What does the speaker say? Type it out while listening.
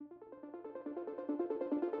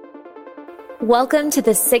Welcome to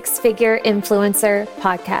the Six Figure Influencer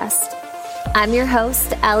Podcast. I'm your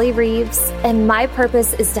host, Allie Reeves, and my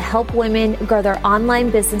purpose is to help women grow their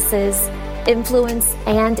online businesses, influence,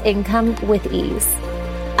 and income with ease.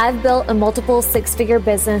 I've built a multiple six-figure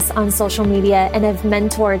business on social media and have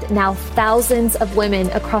mentored now thousands of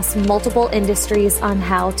women across multiple industries on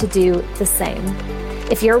how to do the same.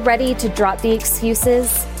 If you're ready to drop the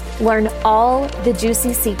excuses, learn all the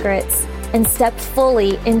juicy secrets, and step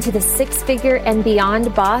fully into the six-figure and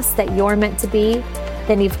beyond boss that you're meant to be,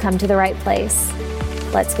 then you've come to the right place.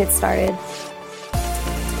 Let's get started.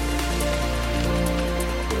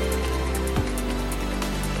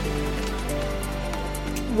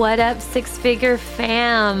 What up, six-figure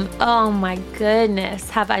fam? Oh my goodness,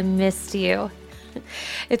 have I missed you?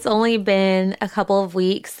 It's only been a couple of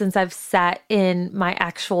weeks since I've sat in my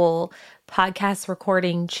actual podcast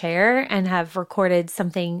recording chair and have recorded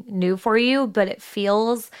something new for you, but it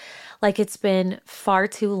feels like it's been far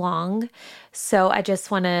too long. So I just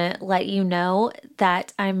want to let you know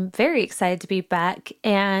that I'm very excited to be back,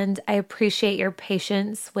 and I appreciate your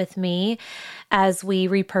patience with me as we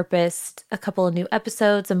repurposed a couple of new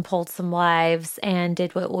episodes and pulled some lives and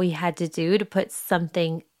did what we had to do to put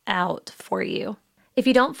something out for you. If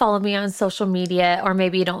you don't follow me on social media, or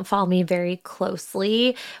maybe you don't follow me very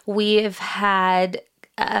closely, we've had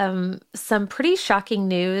some pretty shocking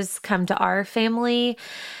news come to our family.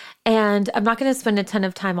 And I'm not going to spend a ton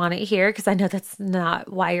of time on it here because I know that's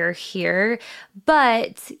not why you're here.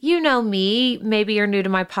 But you know me, maybe you're new to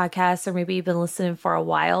my podcast, or maybe you've been listening for a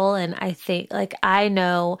while. And I think,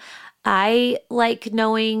 I like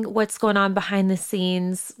knowing what's going on behind the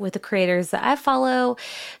scenes with the creators that I follow.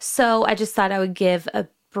 So I just thought I would give a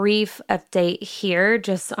brief update here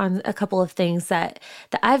just on a couple of things that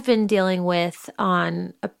I've been dealing with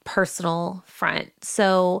on a personal front.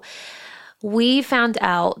 So we found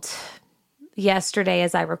out yesterday,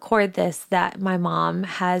 as I record this, that my mom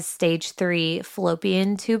has stage 3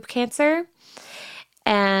 fallopian tube cancer.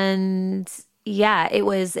 And yeah, it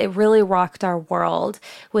really rocked our world.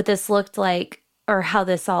 What this looked like, or how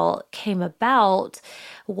this all came about,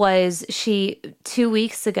 was 2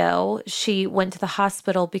 weeks ago, she went to the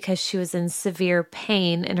hospital because she was in severe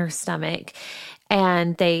pain in her stomach.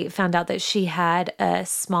 And they found out that she had a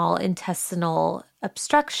small intestinal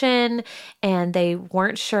obstruction, and they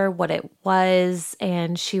weren't sure what it was.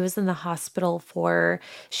 And she was in the hospital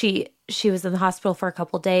she was in the hospital for a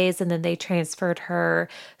couple days, and then they transferred her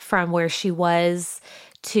from where she was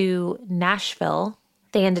to Nashville.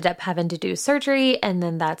 They ended up having to do surgery, and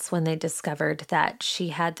then that's when they discovered that she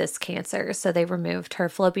had this cancer. So they removed her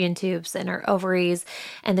fallopian tubes and her ovaries,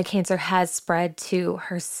 and the cancer has spread to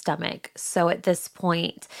her stomach. So at this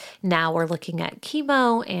point, now we're looking at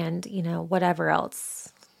chemo and, whatever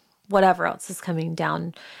else is coming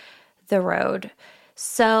down the road.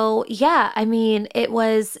 So yeah, I mean, it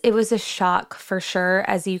was a shock for sure,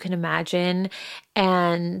 as you can imagine.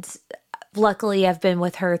 And luckily, I've been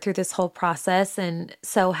with her through this whole process, and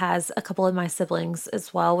so has a couple of my siblings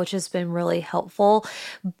as well, which has been really helpful.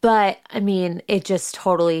 But I mean, it just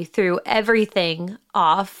totally threw everything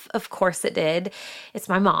off. Of course it did. It's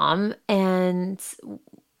my mom, and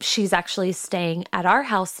she's actually staying at our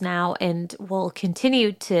house now and will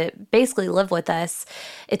continue to basically live with us.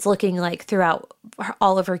 It's looking like throughout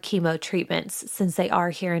all of her chemo treatments, since they are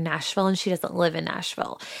here in Nashville and she doesn't live in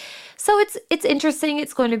Nashville. So it's interesting.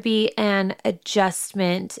 It's going to be an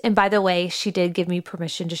adjustment. And by the way, she did give me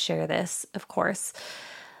permission to share this, of course.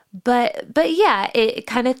 But yeah, it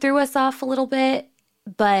kind of threw us off a little bit,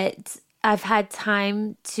 but I've had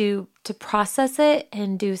time to process it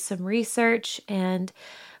and do some research, and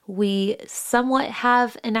we somewhat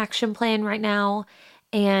have an action plan right now.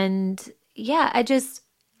 And yeah,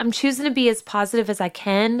 I'm choosing to be as positive as I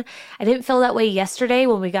can. I didn't feel that way yesterday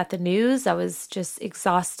when we got the news. I was just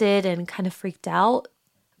exhausted and kind of freaked out.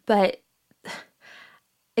 But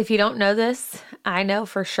if you don't know this, I know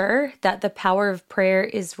for sure that the power of prayer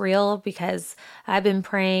is real, because I've been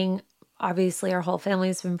praying. Obviously, our whole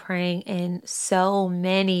family's been praying, and so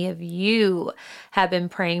many of you have been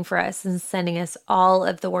praying for us and sending us all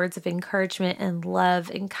of the words of encouragement and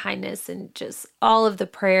love and kindness and just all of the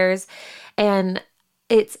prayers. And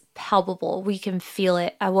it's palpable. We can feel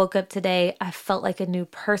it. I woke up today. I felt like a new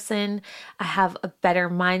person. I have a better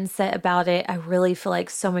mindset about it. I really feel like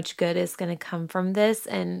so much good is going to come from this.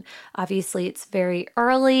 And obviously it's very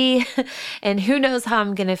early and who knows how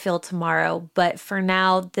I'm going to feel tomorrow. But for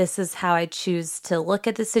now, this is how I choose to look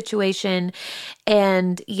at the situation.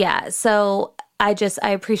 And yeah, so I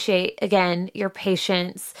appreciate, again, your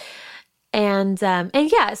patience. And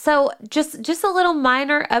yeah, so just a little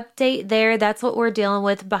minor update there. That's what we're dealing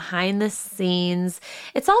with behind the scenes.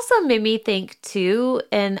 It's also made me think too,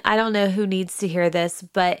 and I don't know who needs to hear this,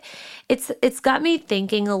 but it's got me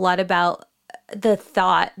thinking a lot about the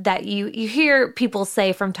thought that you hear people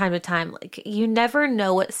say from time to time, like, you never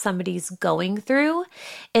know what somebody's going through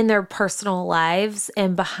in their personal lives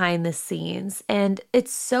and behind the scenes. And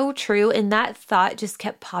it's so true. And that thought just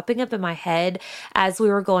kept popping up in my head as we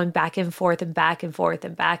were going back and forth and back and forth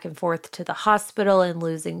and back and forth to the hospital and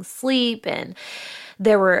losing sleep. And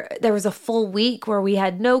there was a full week where we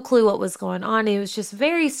had no clue what was going on. It was just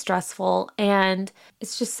very stressful. And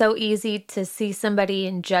it's just so easy to see somebody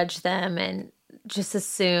and judge them and just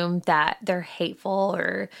assume that they're hateful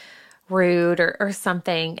or rude or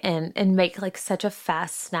something, and make like such a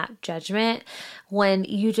fast snap judgment when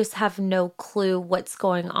you just have no clue what's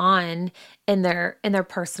going on in their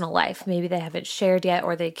personal life. Maybe they haven't shared yet,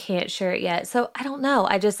 or they can't share it yet. So I don't know.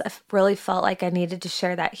 I really felt like I needed to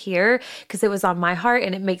share that here because it was on my heart,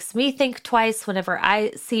 and it makes me think twice whenever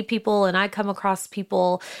I see people and I come across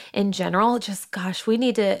people in general. Just, gosh, we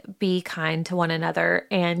need to be kind to one another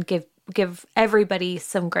and give everybody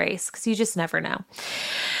some grace, because you just never know.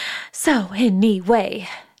 So anyway,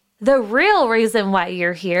 the real reason why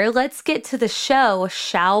you're here, let's get to the show,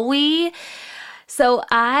 shall we? So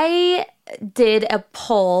I did a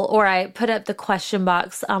poll, or I put up the question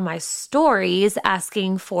box on my stories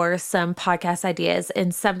asking for some podcast ideas,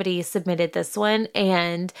 and somebody submitted this one,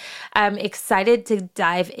 and I'm excited to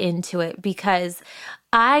dive into it because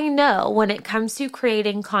I know when it comes to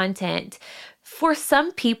creating content, for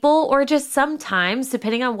some people, or just sometimes,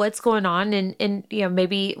 depending on what's going on, and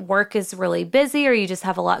maybe work is really busy or you just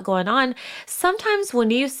have a lot going on, sometimes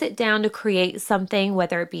when you sit down to create something,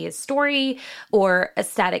 whether it be a story or a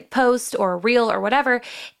static post or a reel or whatever,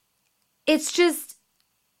 it's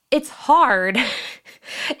hard.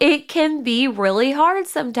 It can be really hard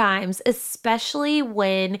sometimes, especially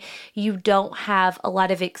when you don't have a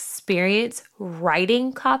lot of experience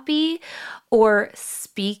writing copy or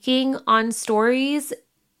speaking on stories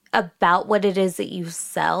about what it is that you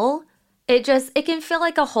sell. It can feel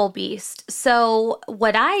like a whole beast. So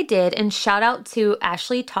what I did, and shout out to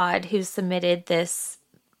Ashley Todd, who submitted this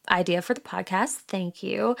idea for the podcast. Thank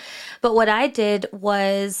you. But what I did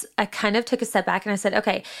was I kind of took a step back and I said,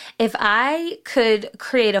 okay, if I could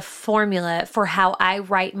create a formula for how I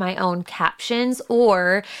write my own captions,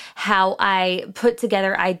 or how I put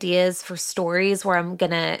together ideas for stories where I'm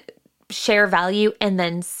going to share value and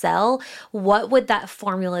then sell, what would that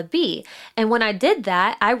formula be? And when I did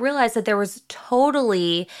that, I realized that there was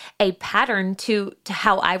totally a pattern to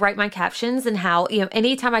how I write my captions, and how,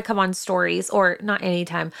 anytime I come on stories, or not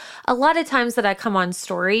anytime, a lot of times that I come on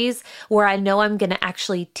stories where I know I'm going to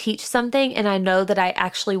actually teach something, and I know that I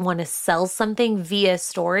actually want to sell something via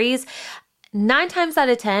stories, 9 times out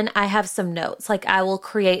of 10, I have some notes. Like, I will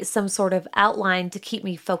create some sort of outline to keep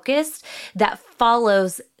me focused that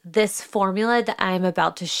follows this formula that I'm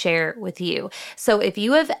about to share with you. So if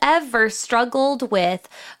you have ever struggled with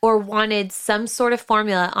or wanted some sort of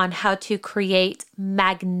formula on how to create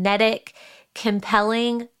magnetic,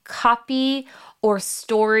 compelling copy or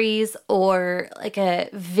stories, or like a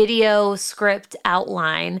video script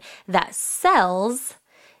outline that sells,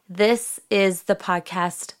 this is the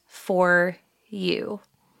podcast for you.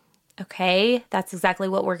 Okay, that's exactly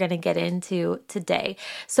what we're going to get into today.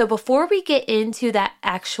 So before we get into that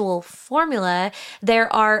actual formula,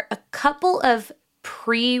 there are a couple of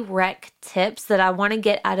prereq tips that I want to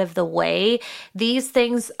get out of the way. These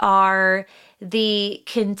things are the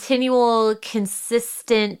continual,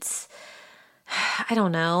 consistent,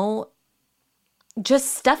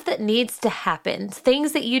 just stuff that needs to happen,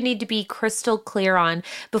 things that you need to be crystal clear on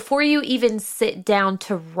before you even sit down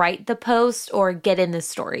to write the post or get in the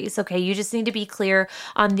stories. Okay, you just need to be clear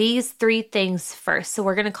on these 3 things first. So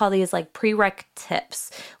we're going to call these like prereq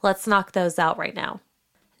tips. Let's knock those out right now.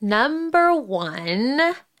 Number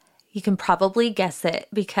 1, you can probably guess it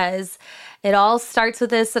because it all starts with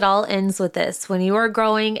this, it all ends with this. When you are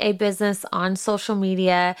growing a business on social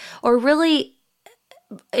media, or really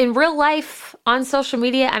in real life on social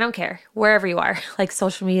media, I don't care, wherever you are, like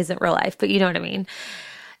social media isn't real life, but you know what I mean.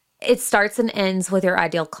 It starts and ends with your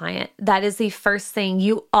ideal client. That is the first thing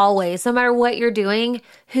you always, no matter what you're doing,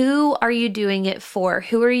 who are you doing it for?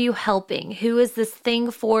 Who are you helping? Who is this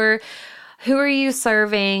thing for? Who are you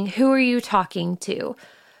serving? Who are you talking to?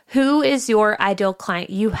 Who is your ideal client?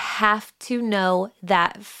 You have to know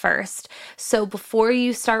that first. So before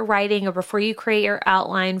you start writing, or before you create your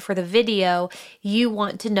outline for the video, you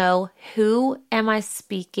want to know, who am I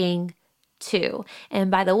speaking two.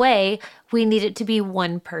 And by the way, we need it to be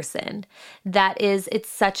one person. It's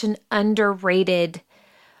such an underrated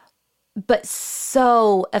but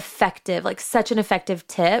so effective, like such an effective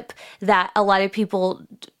tip that a lot of people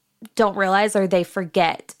don't realize or they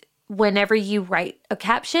forget. Whenever you write a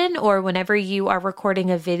caption or whenever you are recording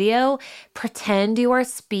a video, pretend you are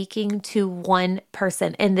speaking to one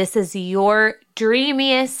person. And this is your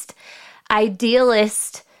dreamiest,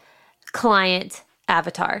 idealist client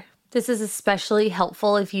avatar. This is especially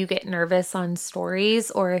helpful if you get nervous on stories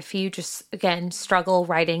or if you just, again, struggle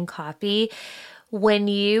writing copy. When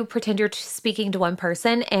you pretend you're speaking to one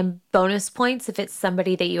person, and bonus points if it's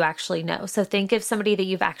somebody that you actually know. So think of somebody that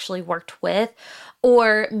you've actually worked with,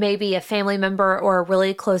 or maybe a family member or a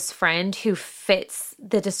really close friend who fits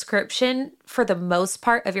the description for the most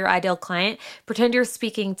part of your ideal client. Pretend you're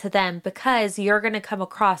speaking to them because you're going to come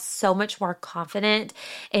across so much more confident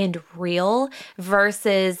and real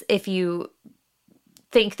versus if you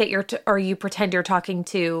think that you pretend you're talking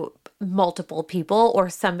to multiple people or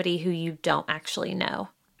somebody who you don't actually know.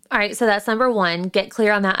 All right, so that's number one, get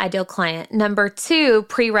clear on that ideal client. Number two,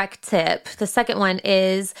 prereq tip. The second one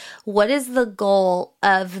is, what is the goal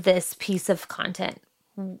of this piece of content?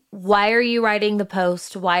 Why are you writing the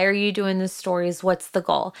post? Why are you doing the stories? What's the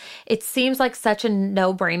goal? It seems like such a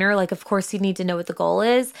no-brainer. Like, of course, you need to know what the goal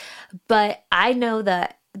is. But I know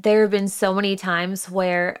that there have been so many times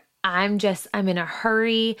where I'm in a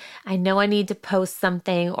hurry. I know I need to post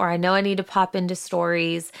something or I know I need to pop into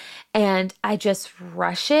stories and I just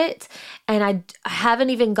rush it. And I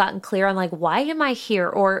haven't even gotten clear on like, why am I here?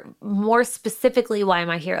 Or more specifically, why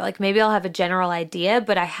am I here? Like maybe I'll have a general idea,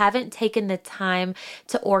 but I haven't taken the time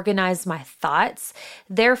to organize my thoughts.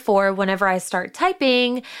 Therefore, whenever I start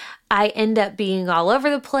typing, I end up being all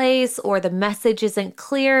over the place or the message isn't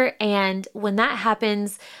clear. And when that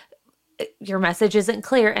happens, your message isn't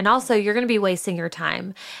clear. And also you're going to be wasting your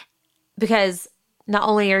time because not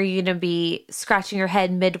only are you going to be scratching your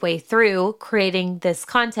head midway through creating this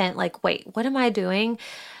content, like, wait, what am I doing?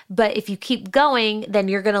 But if you keep going, then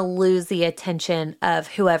you're going to lose the attention of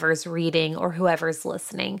whoever's reading or whoever's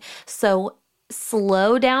listening. So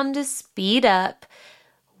slow down to speed up.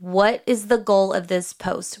 What is the goal of this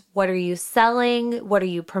post? What are you selling? What are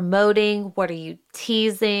you promoting? What are you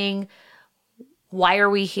teasing? Why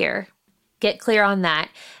are we here? Get clear on that.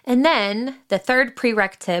 And then the third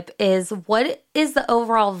prereq tip is, what is the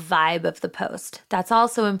overall vibe of the post? That's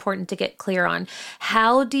also important to get clear on.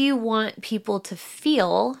 How do you want people to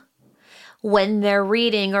feel when they're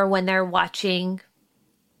reading or when they're watching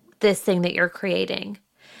this thing that you're creating?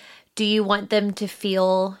 Do you want them to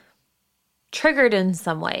feel triggered in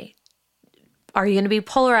some way? Are you going to be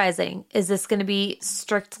polarizing? Is this going to be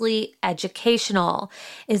strictly educational?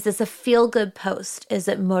 Is this a feel-good post? Is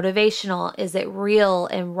it motivational? Is it real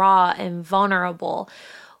and raw and vulnerable?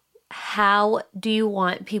 How do you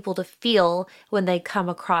want people to feel when they come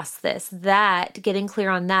across this? Getting clear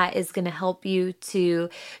on that is going to help you to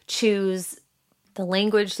choose the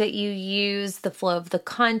language that you use, the flow of the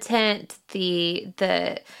content,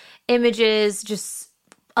 the images, just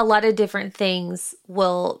a lot of different things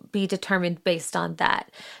will be determined based on that.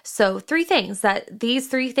 So these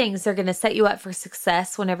three things are going to set you up for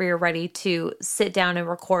success whenever you're ready to sit down and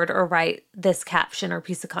record or write this caption or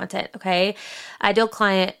piece of content. Okay. Ideal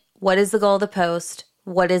client. What is the goal of the post?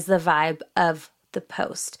 What is the vibe of the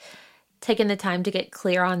post? Taking the time to get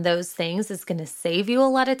clear on those things is going to save you a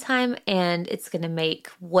lot of time and it's going to make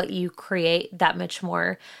what you create that much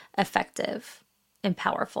more effective and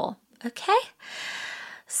powerful. Okay.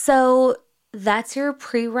 So that's your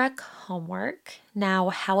prereq homework. Now,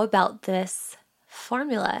 how about this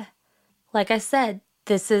formula? Like I said,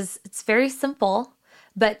 it's very simple,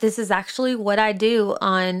 but this is actually what I do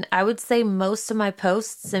on, I would say, most of my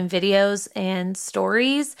posts and videos and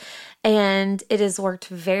stories. And it has worked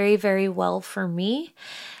very, very well for me.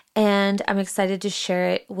 And I'm excited to share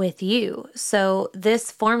it with you. So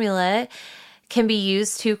this formula can be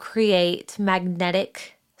used to create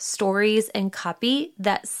magnetic stories and copy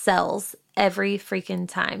that sells every freaking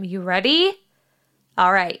time. You ready?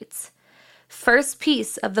 All right. First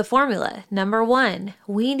piece of the formula, number one,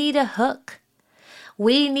 we need a hook.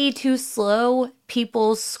 We need to slow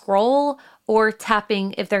people's scroll or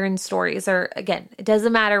tapping if they're in stories, or again, it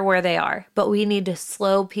doesn't matter where they are, but we need to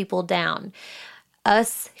slow people down.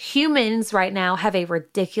 Us humans right now have a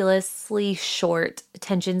ridiculously short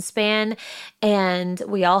attention span, and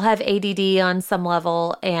we all have ADD on some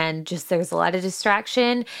level, and just there's a lot of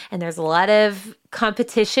distraction and there's a lot of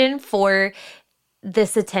competition for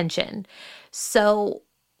this attention. So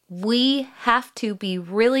We have to be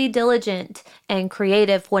really diligent and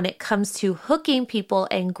creative when it comes to hooking people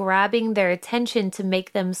and grabbing their attention to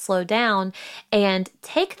make them slow down and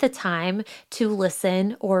take the time to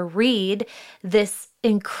listen or read this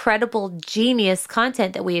incredible genius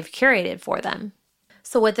content that we have curated for them.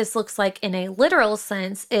 So what this looks like in a literal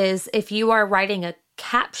sense is if you are writing a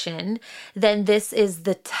caption, then this is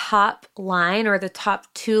the top line or the top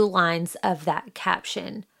 2 lines of that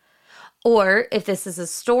caption. Or if this is a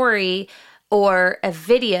story or a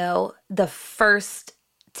video, the first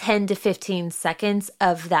 10 to 15 seconds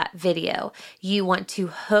of that video. You want to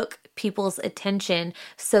hook people's attention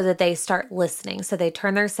so that they start listening. So they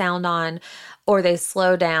turn their sound on or they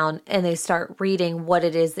slow down and they start reading what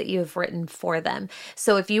it is that you have written for them.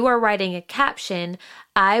 So if you are writing a caption,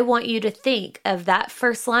 I want you to think of that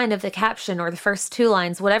first line of the caption or the first 2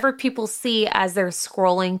 lines, whatever people see as they're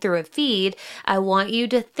scrolling through a feed. I want you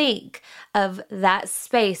to think of that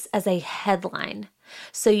space as a headline.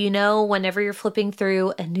 So, whenever you're flipping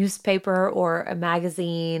through a newspaper or a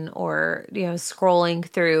magazine or, scrolling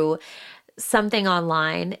through something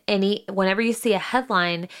online, whenever you see a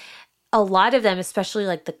headline, a lot of them, especially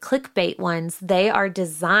like the clickbait ones, they are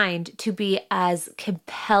designed to be as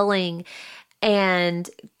compelling and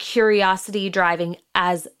curiosity driving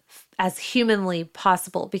as humanly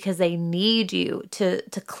possible because they need you to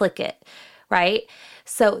click it, right?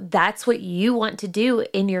 So that's what you want to do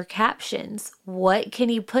in your captions. What can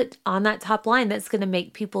you put on that top line that's going to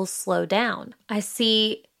make people slow down? I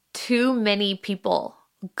see too many people,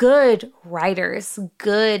 good writers,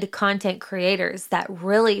 good content creators that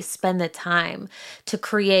really spend the time to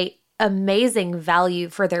create amazing value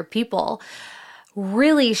for their people,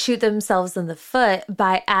 really shoot themselves in the foot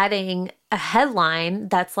by adding a headline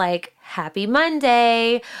that's like, Happy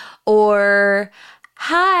Monday, or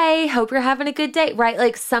hi, hope you're having a good day, right?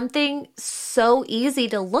 Like something so easy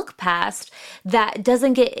to look past that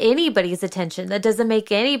doesn't get anybody's attention, that doesn't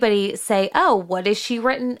make anybody say, oh, what is she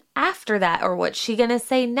written after that? Or what's she going to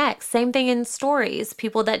say next? Same thing in stories,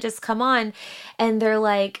 people that just come on and they're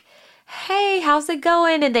like, hey, how's it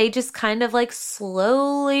going? And they just kind of like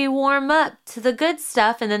slowly warm up to the good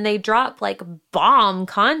stuff. And then they drop like bomb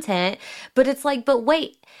content. But it's like, but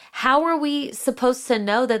wait, how are we supposed to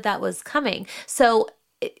know that that was coming? So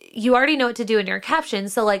you already know what to do in your caption.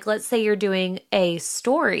 So like, let's say you're doing a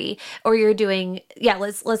story or you're doing,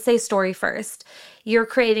 let's say story first. You're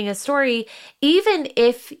creating a story, even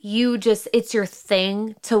if it's your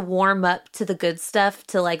thing to warm up to the good stuff,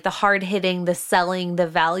 to like the hard hitting, the selling, the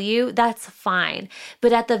value, that's fine.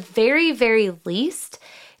 But at the very, very least,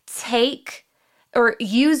 take or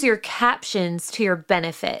use your captions to your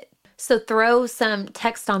benefit. So throw some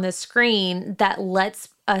text on the screen that lets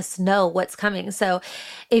us know what's coming. So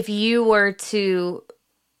if you were to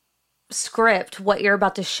script what you're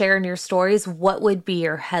about to share in your stories, what would be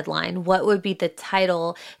your headline? What would be the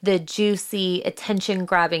title, the juicy,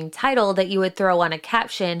 attention-grabbing title that you would throw on a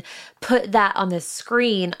caption? Put that on the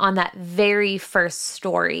screen on that very first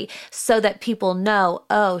story so that people know,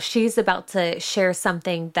 oh, she's about to share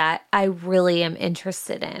something that I really am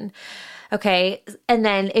interested in. Okay. And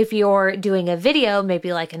then if you're doing a video,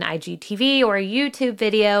 maybe like an IGTV or a YouTube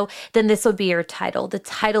video, then this would be your title. The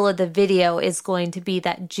title of the video is going to be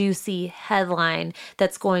that juicy headline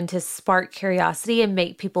that's going to spark curiosity and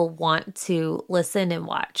make people want to listen and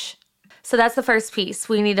watch. So that's the first piece.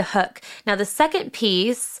 We need a hook. Now, the second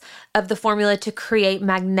piece of the formula to create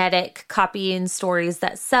magnetic copy and stories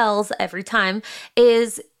that sells every time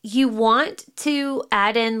is you want to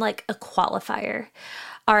add in like a qualifier.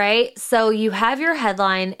 All right, so you have your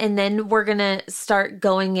headline and then we're going to start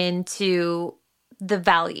going into the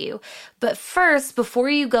value. But first, before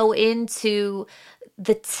you go into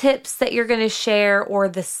the tips that you're going to share or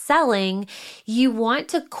the selling, you want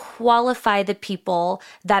to qualify the people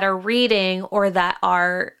that are reading or that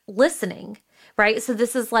are listening, right? So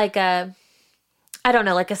this is like a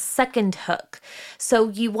second hook. So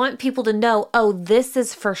you want people to know, oh, this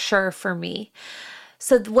is for sure for me.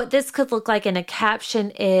 So what this could look like in a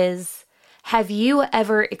caption is, have you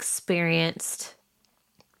ever experienced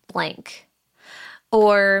blank?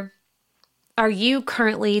 Or are you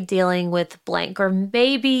currently dealing with blank? Or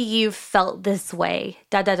maybe you've felt this way,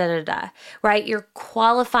 right? You're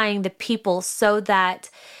qualifying the people so that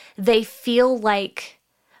they feel like,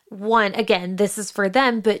 one, again, this is for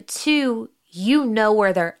them, but two, you know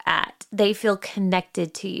where they're at. they feel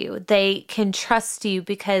connected to you. They can trust you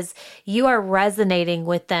because you are resonating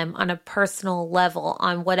with them on a personal level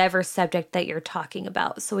on whatever subject that you're talking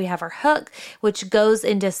about. So we have our hook, which goes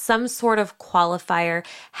into some sort of qualifier.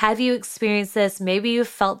 Have you experienced this? Maybe you've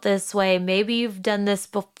felt this way. Maybe you've done this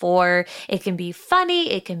before. It can be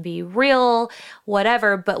funny. It can be real,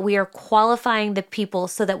 whatever, but we are qualifying the people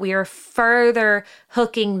so that we are further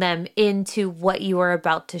hooking them into what you are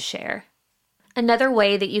about to share. Another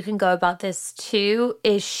way that you can go about this too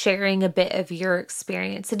is sharing a bit of your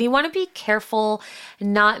experience. And you want to be careful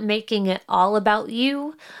not making it all about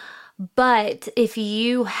you. But if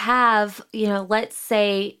you have, let's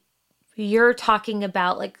say you're talking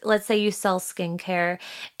about, like, let's say you sell skincare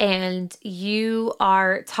and you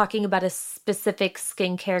are talking about a specific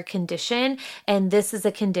skincare condition, and this is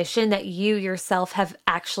a condition that you yourself have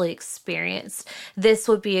actually experienced. This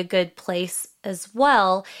would be a good place as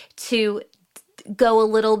well to go a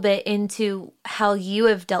little bit into how you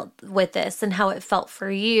have dealt with this and how it felt for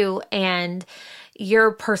you and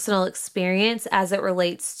your personal experience as it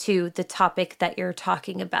relates to the topic that you're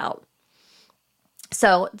talking about.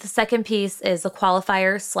 So the second piece is a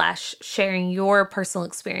qualifier / sharing your personal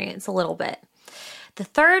experience a little bit. The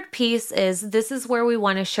third piece is this is where we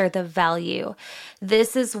want to share the value.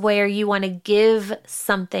 This is where you want to give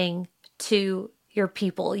something to your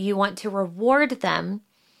people. You want to reward them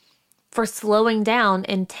for slowing down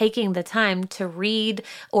and taking the time to read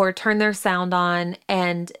or turn their sound on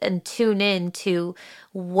and tune in to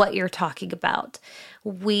what you're talking about.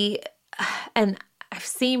 And I've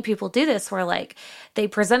seen people do this where like they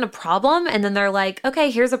present a problem and then they're like,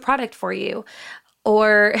 okay, here's a product for you.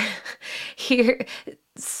 Or here,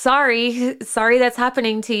 sorry that's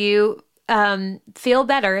happening to you. Feel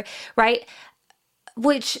better, right?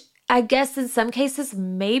 Which I guess in some cases,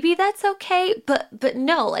 maybe that's okay, but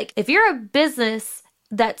no, like if you're a business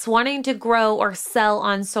that's wanting to grow or sell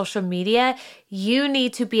on social media, you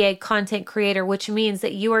need to be a content creator, which means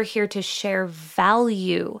that you are here to share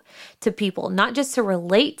value to people, not just to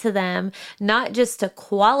relate to them, not just to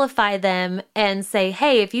qualify them and say,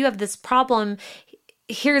 hey, if you have this problem,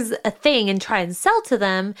 here's a thing and try and sell to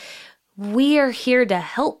them. We are here to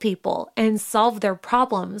help people and solve their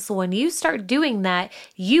problems. When you start doing that,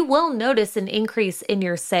 you will notice an increase in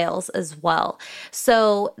your sales as well.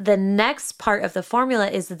 So the next part of the formula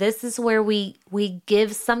is this is where we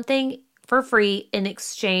give something for free in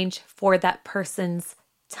exchange for that person's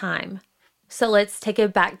time. So let's take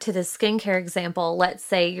it back to the skincare example. Let's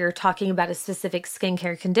say you're talking about a specific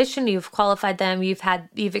skincare condition. You've qualified them.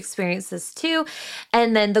 You've experienced this too.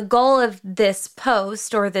 And then the goal of this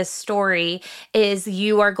post or this story is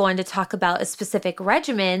you are going to talk about a specific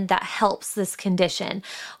regimen that helps this condition.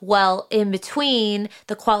 Well, in between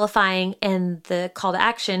the qualifying and the call to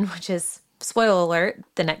action, which is, spoiler alert,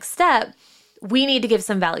 the next step, we need to give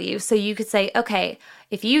some value. So you could say, okay,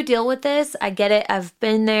 if you deal with this, I get it. I've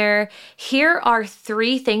been there. Here are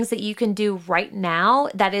 3 things that you can do right now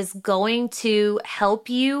that is going to help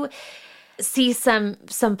you see some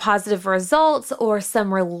positive results or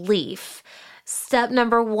some relief. Step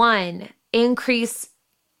number 1, increase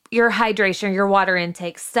your hydration, your water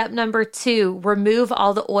intake. Step number 2, remove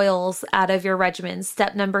all the oils out of your regimen.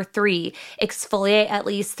 Step number 3, exfoliate at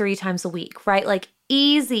least 3 times a week, right? Like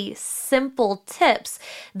easy, simple tips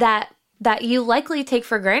that you likely take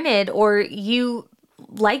for granted or you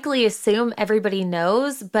likely assume everybody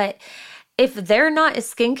knows. But if they're not a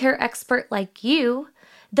skincare expert like you,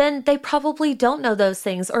 then they probably don't know those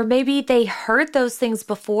things. Or maybe they heard those things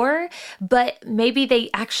before, but maybe they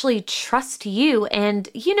actually trust you. And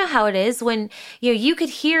you know how it is when you could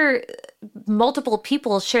hear multiple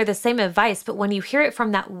people share the same advice, but when you hear it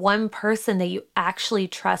from that one person that you actually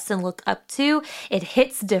trust and look up to, it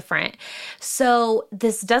hits different. So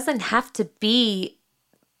this doesn't have to be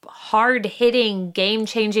hard-hitting,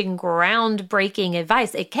 game-changing, groundbreaking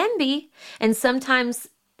advice. It can be, and sometimes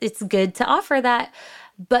it's good to offer that.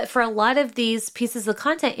 But for a lot of these pieces of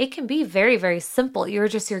content, it can be very, very simple. You're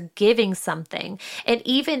giving something. And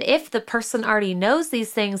even if the person already knows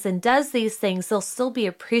these things and does these things, they'll still be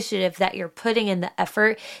appreciative that you're putting in the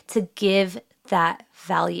effort to give that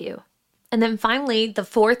value. And then finally, the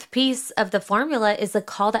 4th piece of the formula is a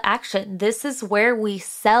call to action. This is where we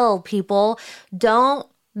sell, people. Don't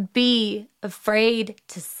be afraid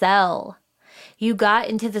to sell. You got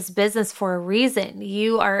into this business for a reason.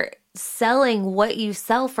 You are selling what you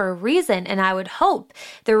sell for a reason. And I would hope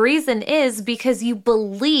the reason is because you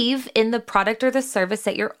believe in the product or the service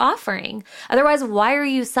that you're offering. Otherwise, why are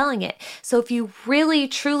you selling it? So if you really,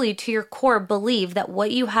 truly to your core believe that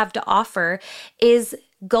what you have to offer is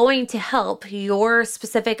going to help your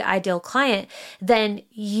specific ideal client, then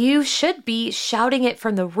you should be shouting it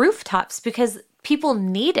from the rooftops because people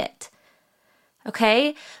need it.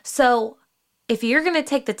 Okay? So if you're going to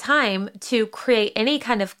take the time to create any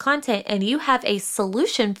kind of content and you have a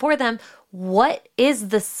solution for them, what is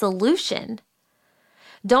the solution?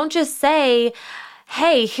 Don't just say,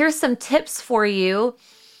 hey, here's some tips for you.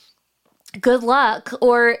 Good luck.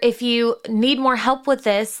 Or if you need more help with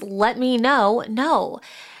this, let me know. No.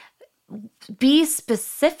 Be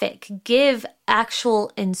specific. Give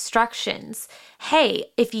actual instructions. Hey,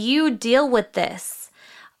 if you deal with this,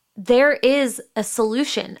 there is a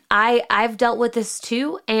solution. I've dealt with this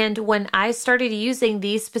too. And when I started using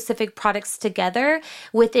these specific products together,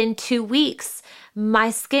 within 2 weeks,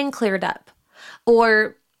 my skin cleared up.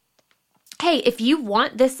 Or, hey, if you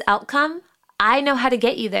want this outcome, I know how to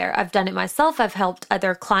get you there. I've done it myself. I've helped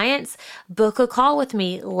other clients. Book a call with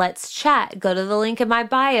me. Let's chat. Go to the link in my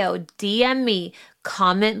bio. DM me.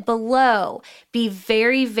 Comment below. Be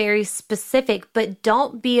very, very specific, but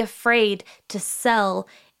don't be afraid to sell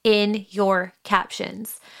in your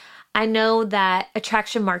captions. I know that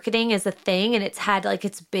attraction marketing is a thing and it's had like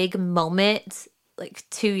its big moment like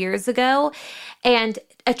 2 years ago. And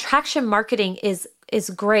attraction marketing is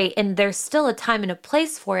great and there's still a time and a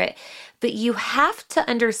place for it. But you have to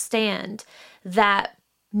understand that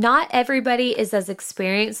not everybody is as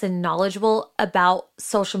experienced and knowledgeable about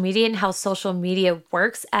social media and how social media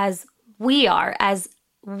works as we are, as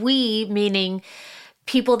we meaning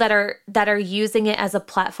people that are using it as a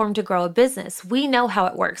platform to grow a business. We know how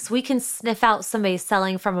it works. We can sniff out somebody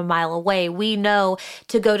selling from a mile away. We know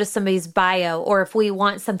to go to somebody's bio, or if we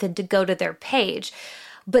want something, to go to their page.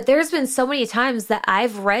 But there's been so many times that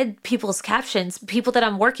I've read people's captions, people that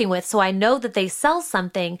I'm working with, so I know that they sell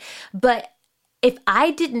something. But if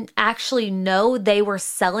I didn't actually know they were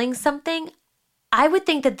selling something, I would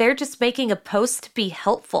think that they're just making a post to be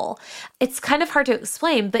helpful. It's kind of hard to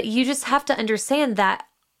explain, but you just have to understand that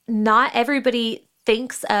not everybody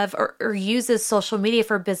thinks of or uses social media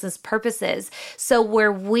for business purposes. So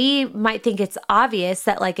where we might think it's obvious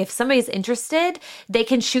that like if somebody's interested, they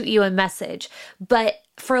can shoot you a message. But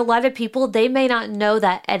for a lot of people, they may not know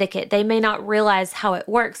that etiquette. They may not realize how it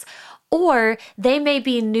works. Or they may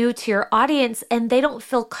be new to your audience and they don't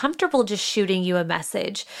feel comfortable just shooting you a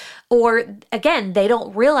message. Or again, they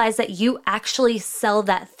don't realize that you actually sell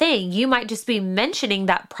that thing. You might just be mentioning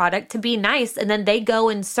that product to be nice and then they go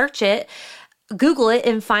and search it, Google it,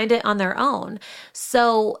 and find it on their own.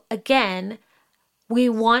 So again, we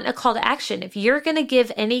want a call to action. If you're going to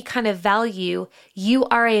give any kind of value, you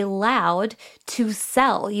are allowed to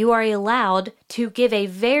sell. You are allowed to give a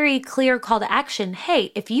very clear call to action.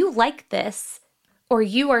 Hey, if you like this, or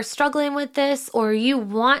you are struggling with this, or you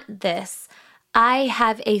want this, I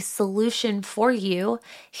have a solution for you.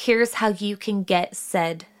 Here's how you can get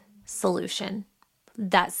said solution.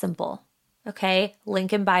 That simple. Okay?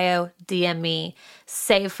 Link in bio, DM me,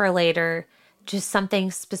 save for later, just something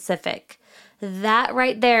specific. That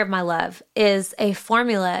right there, my love, is a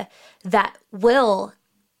formula that will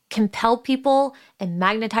compel people and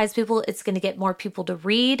magnetize people. It's going to get more people to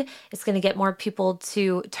read. It's going to get more people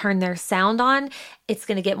to turn their sound on. It's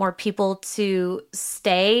going to get more people to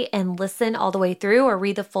stay and listen all the way through or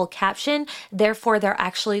read the full caption. Therefore, they're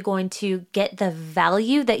actually going to get the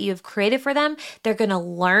value that you've created for them. They're going to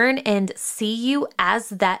learn and see you as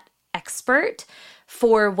that expert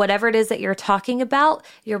for whatever it is that you're talking about.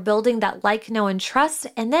 You're building that like, know, and trust.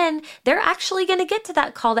 And then they're actually going to get to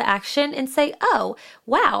that call to action and say, oh,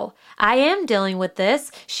 wow, I am dealing with this.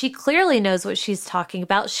 She clearly knows what she's talking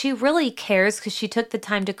about. She really cares because she took the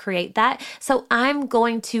time to create that. So I'm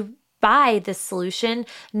going to buy this solution,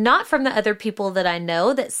 not from the other people that I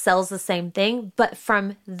know that sells the same thing, but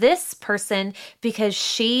from this person because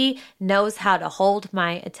she knows how to hold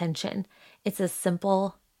my attention. It's as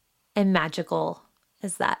simple and magical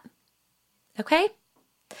as that. Okay?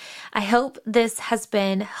 I hope this has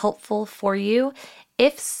been helpful for you.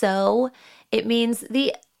 If so, it means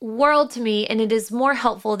the world to me, and it is more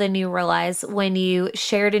helpful than you realize when you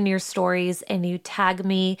share it in your stories and you tag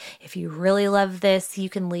me. If you really love this, you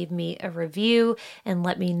can leave me a review and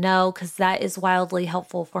let me know, because that is wildly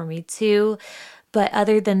helpful for me too. But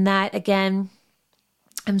other than that, again,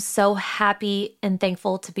 I'm so happy and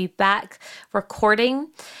thankful to be back recording.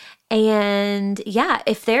 And yeah,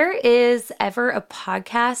 if there is ever a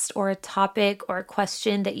podcast or a topic or a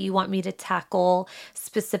question that you want me to tackle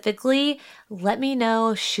specifically, let me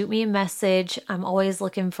know, shoot me a message. I'm always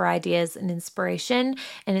looking for ideas and inspiration,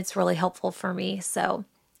 and it's really helpful for me. So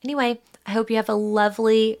anyway, I hope you have a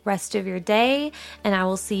lovely rest of your day, and I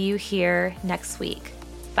will see you here next week.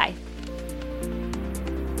 Bye.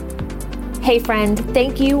 Hey friend,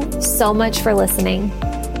 thank you so much for listening.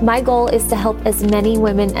 My goal is to help as many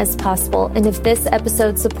women as possible, and if this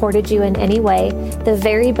episode supported you in any way, the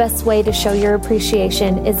very best way to show your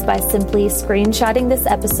appreciation is by simply screenshotting this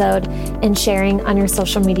episode and sharing on your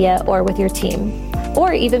social media or with your team.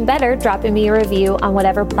 Or even better, dropping me a review on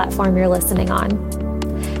whatever platform you're listening on.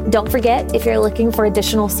 Don't forget, if you're looking for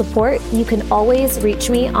additional support, you can always reach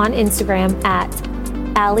me on Instagram at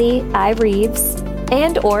Allie I. Reeves,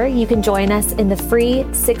 and or you can join us in the free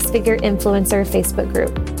Six Figure Influencer Facebook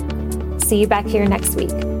group. See you back here next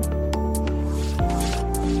week.